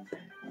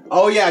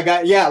 Oh yeah,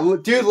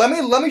 dude.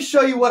 Let me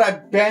show you what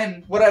I've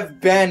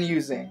been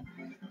using.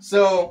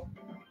 So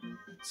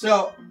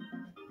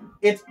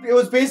it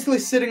was basically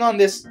sitting on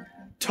this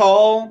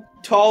tall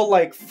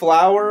like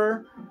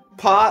flower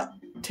pot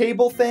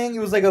table thing. It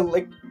was like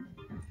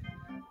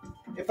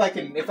if I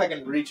can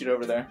reach it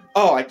over there.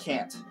 Oh, I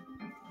can't.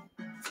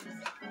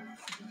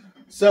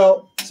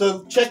 So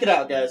check it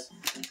out, guys.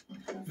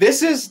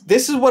 This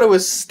is what it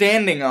was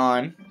standing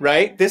on,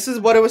 right? This is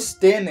what it was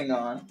standing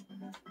on.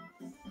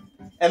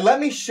 And let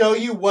me show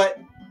you what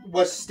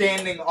was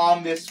standing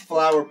on this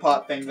flower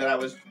pot thing that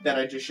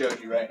I just showed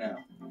you right now.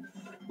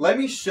 Let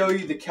me show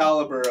you the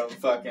caliber of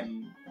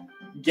fucking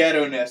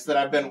ghetto-ness that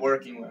I've been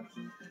working with.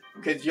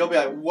 Because you'll be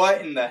like,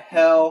 what in the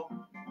hell?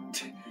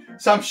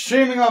 So I'm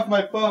streaming off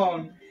my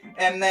phone,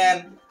 and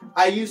then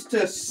I used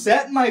to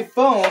set my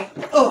phone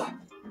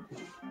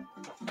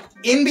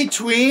in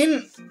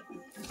between.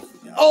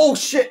 Oh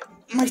shit,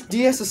 my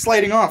DS is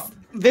sliding off.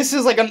 This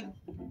is like an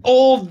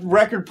old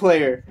record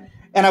player.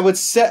 And I would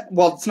set,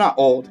 well, it's not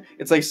old.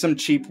 It's like some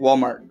cheap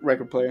Walmart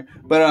record player.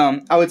 But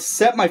I would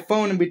set my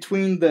phone in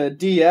between the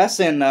DS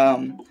and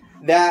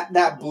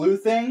that blue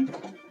thing.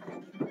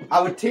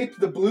 I would tape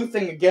the blue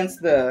thing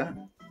against the.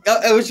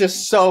 It was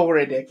just so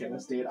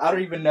ridiculous, dude. I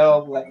don't even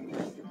know like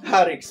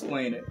how to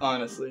explain it,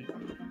 honestly.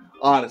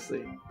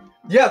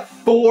 Yeah,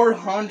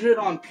 400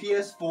 on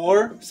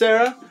PS4,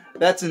 Sarah.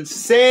 That's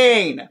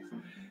insane.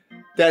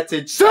 That's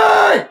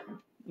insane.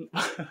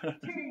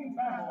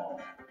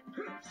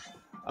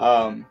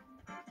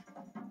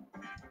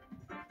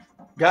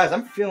 Guys,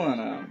 I'm feeling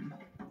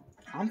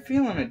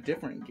a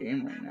different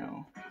game right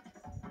now.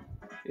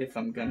 If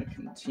I'm gonna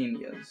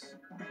continue.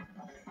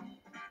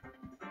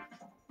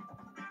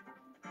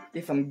 I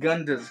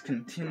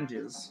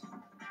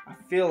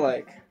feel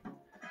like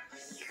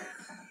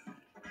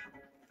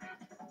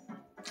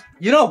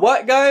You know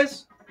what,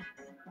 guys?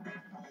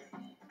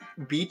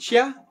 Beat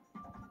ya?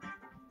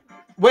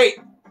 Wait,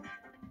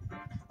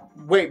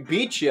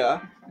 beat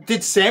ya? Did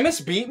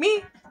Samus beat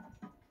me?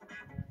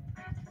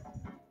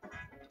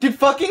 Did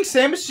fucking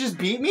Samus just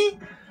beat me?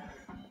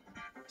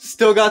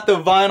 Still got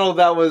the vinyl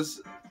that was...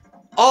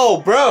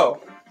 Oh,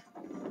 bro.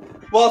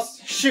 Well,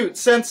 shoot,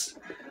 since...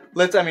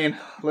 Let's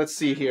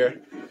see here.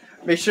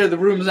 Make sure the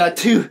room's not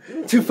too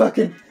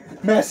fucking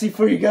messy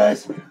for you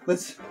guys.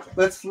 Let's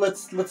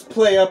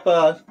play up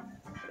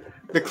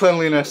the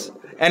cleanliness.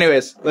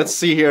 Anyways, let's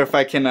see here if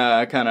I can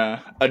kind of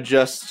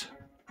adjust.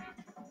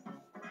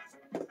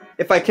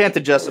 If I can't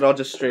adjust it, I'll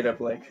just straight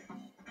up like.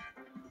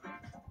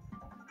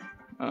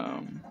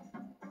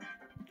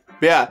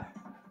 Yeah.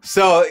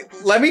 So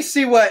let me show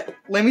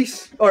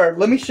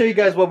you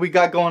guys what we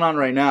got going on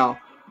right now.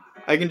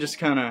 I can just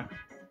kind of.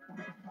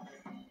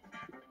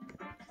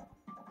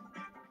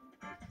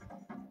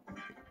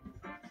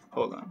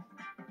 Hold on.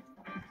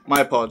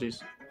 My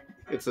apologies.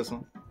 It's this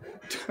one.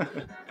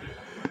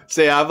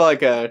 So yeah, I have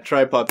like a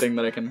tripod thing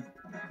that I can.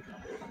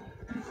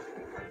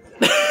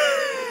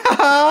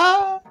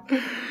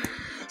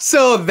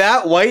 So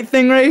that white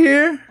thing right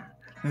here,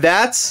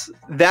 that's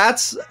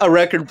a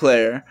record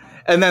player.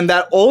 And then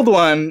that old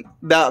one,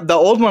 the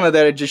old one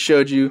that I just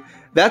showed you,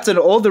 that's an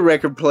older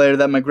record player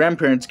that my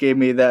grandparents gave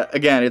me. That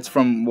again, it's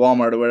from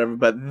Walmart or whatever.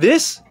 But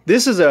this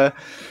is a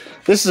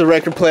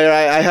record player.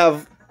 I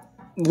have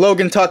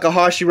Logan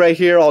Takahashi right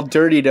here, all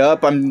dirtied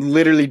up. I'm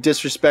literally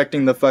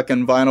disrespecting the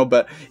fucking vinyl,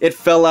 but it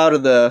fell out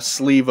of the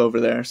sleeve over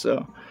there.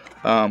 So,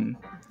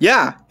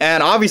 yeah.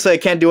 And obviously, I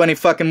can't do any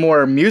fucking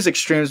more music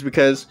streams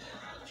because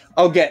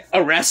I'll get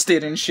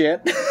arrested and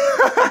shit.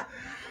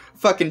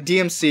 Fucking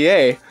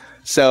DMCA.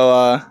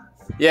 So,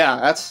 yeah,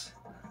 that's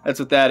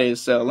what that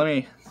is. So let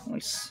me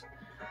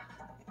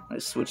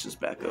switch this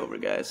back over,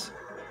 guys.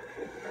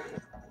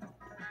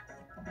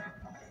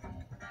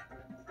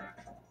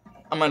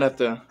 I might have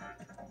to.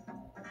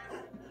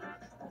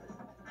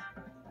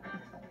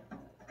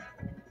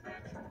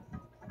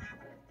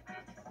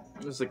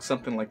 It's like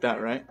something like that,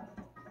 right?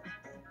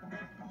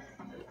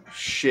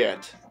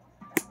 Shit.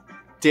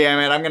 Damn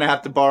it, I'm gonna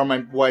have to borrow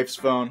my wife's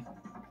phone.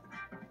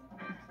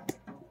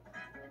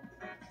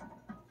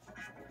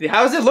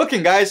 How's it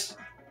looking, guys?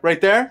 Right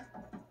there?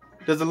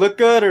 Does it look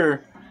good,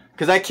 or...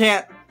 Because I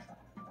can't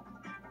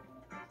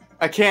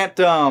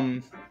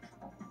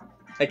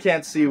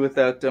see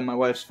without my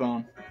wife's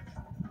phone.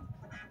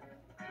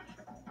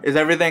 Is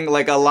everything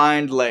like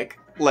aligned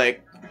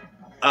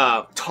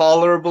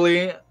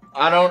tolerably?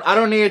 I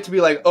don't need it to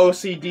be like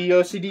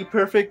OCD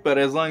perfect, but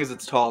as long as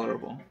it's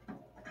tolerable.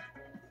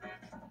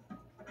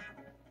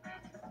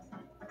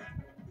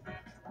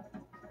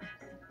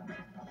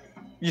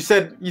 You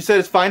said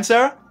it's fine,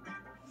 Sarah?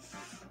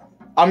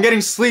 I'm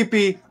getting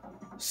sleepy,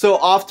 so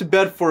off to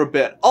bed for a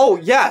bit. Oh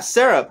yeah,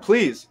 Sarah,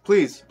 please.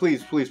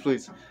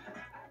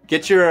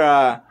 Get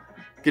your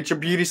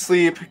beauty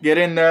sleep, get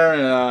in there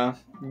and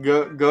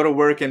go to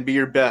work and be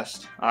your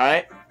best. All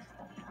right?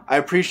 I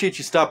appreciate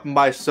you stopping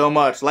by so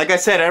much. Like I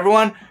said,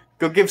 everyone,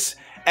 go give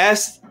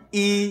SERAS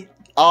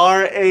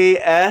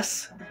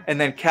and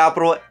then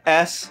capital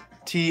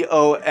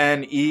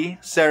STONE,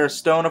 Sarah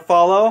Stone, a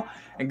follow.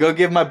 And go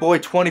give my boy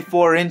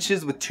 24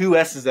 inches with 2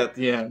 S's at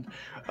the end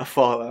a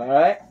follow,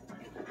 alright?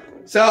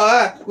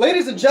 So,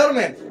 ladies and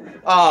gentlemen,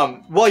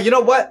 well, you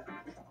know what?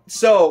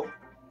 So,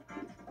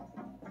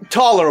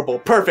 tolerable,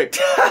 perfect.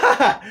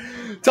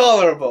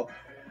 Tolerable.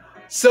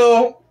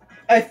 So,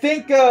 I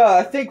think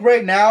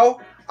right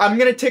now, I'm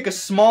gonna take a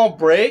small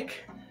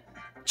break.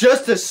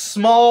 Just a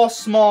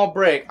small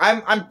break.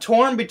 I'm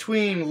torn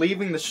between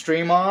leaving the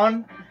stream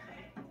on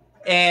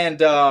and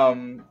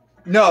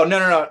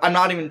no, I'm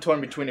not even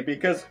torn between it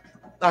because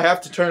I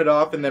have to turn it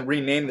off and then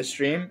rename the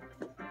stream.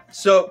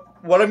 So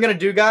what I'm gonna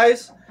do,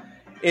 guys,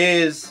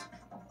 is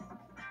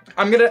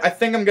I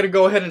think I'm gonna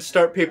go ahead and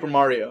start Paper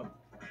Mario.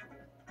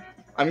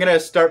 I'm gonna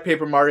start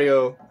Paper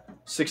Mario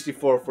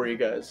 64 for you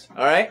guys.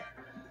 All right.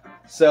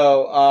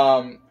 So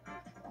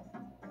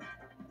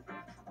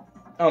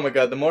oh my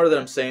god, the more that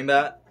I'm saying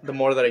that, the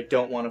more that I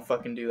don't want to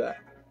fucking do that.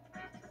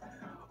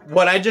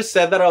 When I just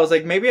said that, I was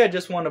like, maybe I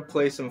just want to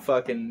play some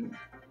fucking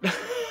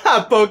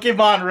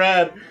Pokemon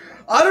Red.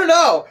 I don't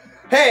know.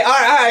 Hey, all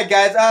right,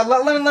 guys.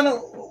 Let me.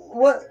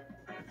 What?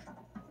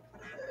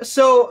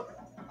 So,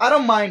 I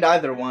don't mind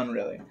either one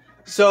really.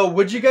 So,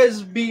 would you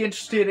guys be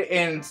interested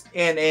in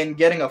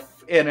getting a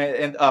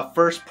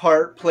first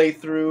part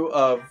playthrough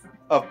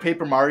of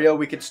Paper Mario?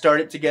 We could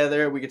start it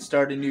together. We could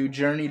start a new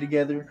journey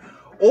together.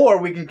 Or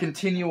we can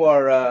continue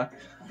our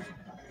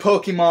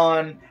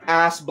Pokemon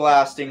ass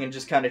blasting and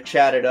just kind of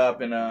chat it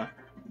up and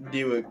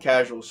do a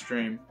casual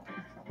stream.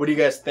 What are you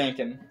guys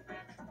thinking?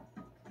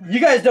 You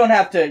guys don't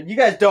have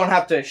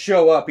to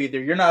show up either.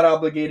 You're not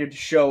obligated to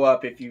show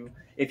up if you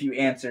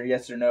answer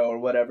yes or no or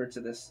whatever to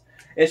this.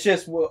 It's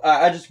just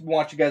I just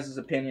want you guys'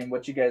 opinion,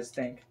 what you guys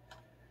think.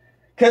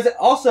 Cause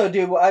also,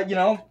 dude, you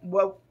know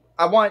what.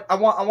 I want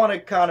to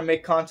kind of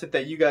make content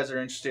that you guys are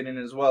interested in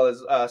as well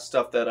as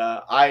stuff that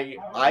I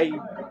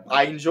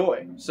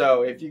enjoy.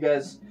 So if you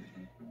guys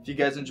If you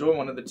guys enjoy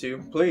one of the two,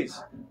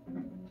 please.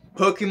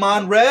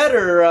 Pokemon Red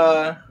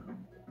or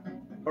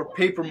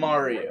Paper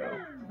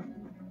Mario?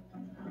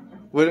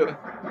 What?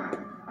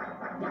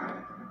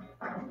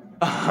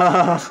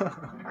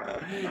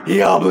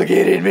 He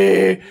obligated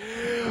me.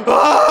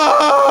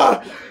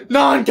 Ah!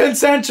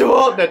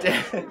 Non-consensual.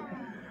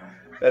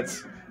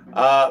 That's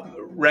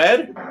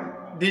Red.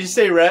 Did you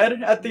say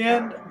Red at the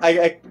end?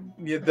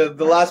 The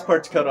last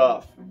part's cut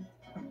off.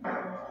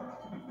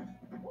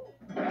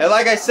 And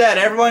like I said,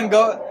 everyone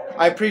go.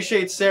 I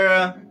appreciate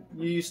Sarah,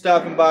 you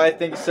stopping by.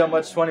 Thank you so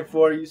much.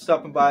 24, you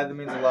stopping by. That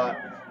means a lot.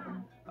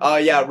 Oh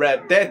yeah,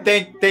 Red.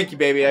 Thank you,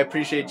 baby. I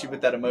appreciate you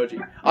with that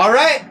emoji. All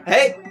right,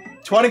 hey,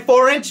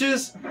 24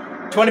 inches.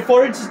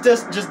 24 inches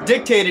just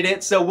dictated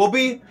it. So we'll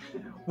be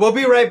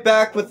right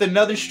back with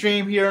another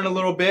stream here in a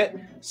little bit.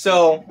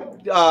 So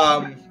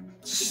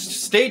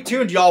stay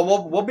tuned,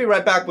 y'all. We'll be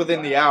right back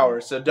within the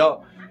hour. So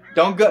don't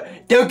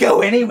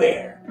go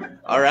anywhere.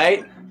 All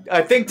right.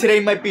 I think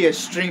today might be a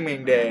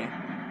streaming day.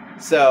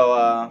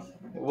 So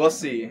we'll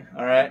see.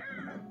 All right.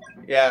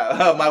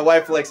 Yeah. My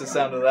wife likes the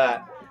sound of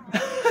that.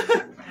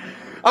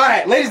 All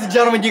right, ladies and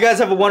gentlemen, you guys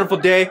have a wonderful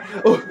day.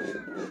 Oh.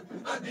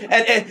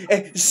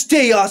 And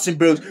stay awesome,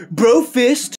 bros. Bro fist.